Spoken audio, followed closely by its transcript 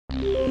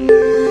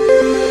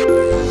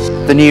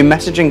The new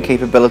messaging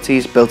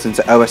capabilities built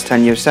into OS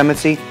X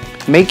Yosemite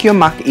make your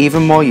Mac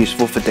even more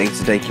useful for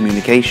day-to-day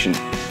communication.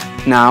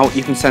 Now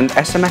you can send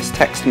SMS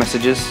text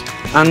messages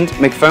and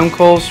make phone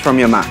calls from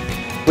your Mac,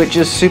 which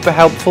is super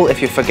helpful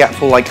if you're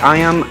forgetful like I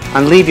am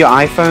and leave your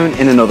iPhone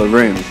in another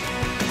room.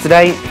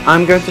 Today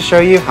I'm going to show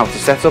you how to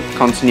set up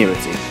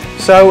continuity.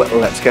 So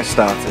let's get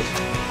started.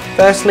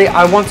 Firstly,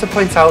 I want to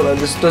point out that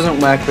this doesn't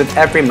work with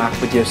every Mac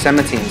with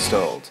Yosemite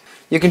installed.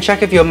 You can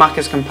check if your Mac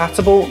is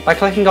compatible by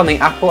clicking on the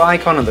Apple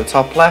icon at the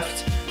top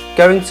left,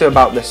 going to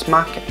About This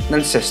Mac,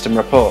 then System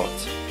Report.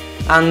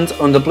 And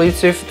under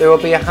Bluetooth there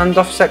will be a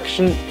Handoff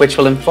section which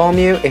will inform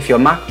you if your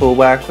Mac will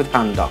work with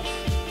Handoff.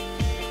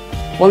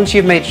 Once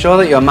you've made sure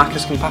that your Mac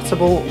is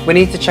compatible, we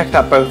need to check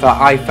that both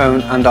our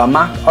iPhone and our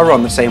Mac are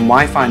on the same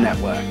Wi-Fi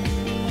network,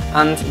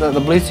 and that the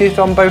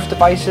Bluetooth on both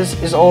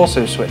devices is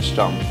also switched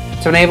on.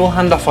 To enable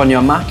Handoff on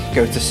your Mac,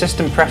 go to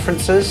System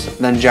Preferences,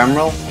 then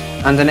General,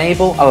 and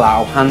enable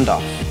Allow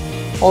Handoff.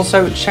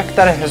 Also, check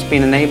that it has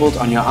been enabled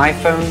on your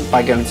iPhone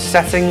by going to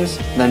Settings,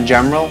 then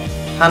General,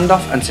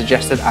 Handoff and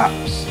Suggested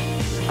Apps.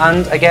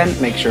 And again,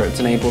 make sure it's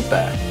enabled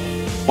there.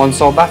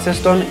 Once all that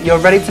is done, you're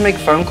ready to make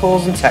phone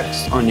calls and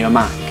texts on your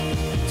Mac.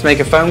 To make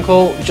a phone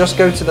call, just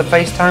go to the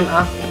FaceTime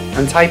app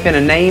and type in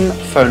a name,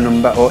 phone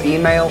number or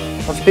email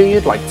of who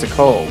you'd like to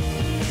call,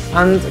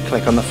 and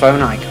click on the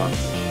phone icon.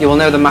 You will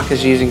know the Mac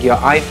is using your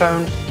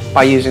iPhone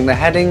by using the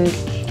heading,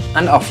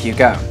 and off you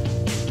go.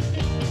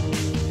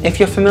 If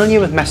you're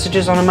familiar with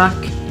messages on a Mac,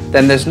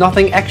 then there's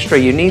nothing extra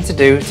you need to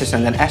do to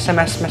send an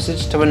SMS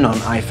message to a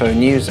non-iPhone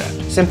user.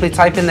 Simply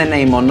type in their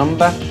name or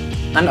number,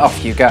 and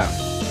off you go.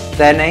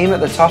 Their name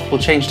at the top will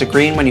change to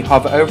green when you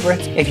hover over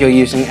it if you're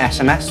using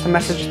SMS to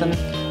message them,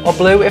 or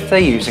blue if they're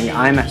using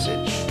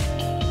iMessage.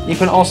 You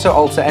can also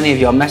alter any of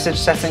your message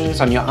settings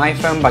on your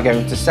iPhone by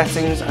going to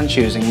Settings and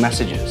choosing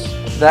Messages.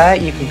 There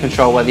you can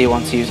control whether you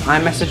want to use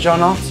iMessage or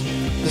not,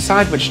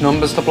 decide which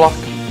numbers to block,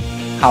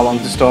 how long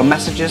to store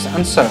messages,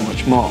 and so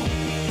much more.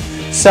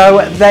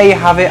 So there you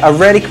have it, a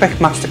really quick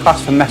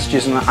masterclass for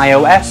messages on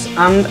iOS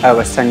and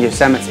OS X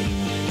Yosemite.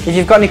 If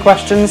you've got any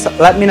questions,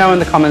 let me know in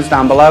the comments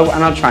down below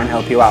and I'll try and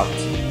help you out.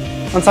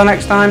 Until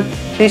next time,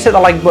 please hit the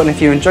like button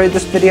if you enjoyed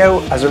this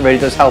video, as it really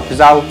does help us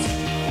out.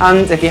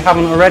 And if you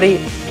haven't already,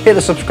 hit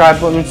the subscribe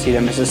button so you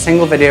don't miss a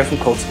single video from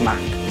Cultic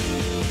Mac.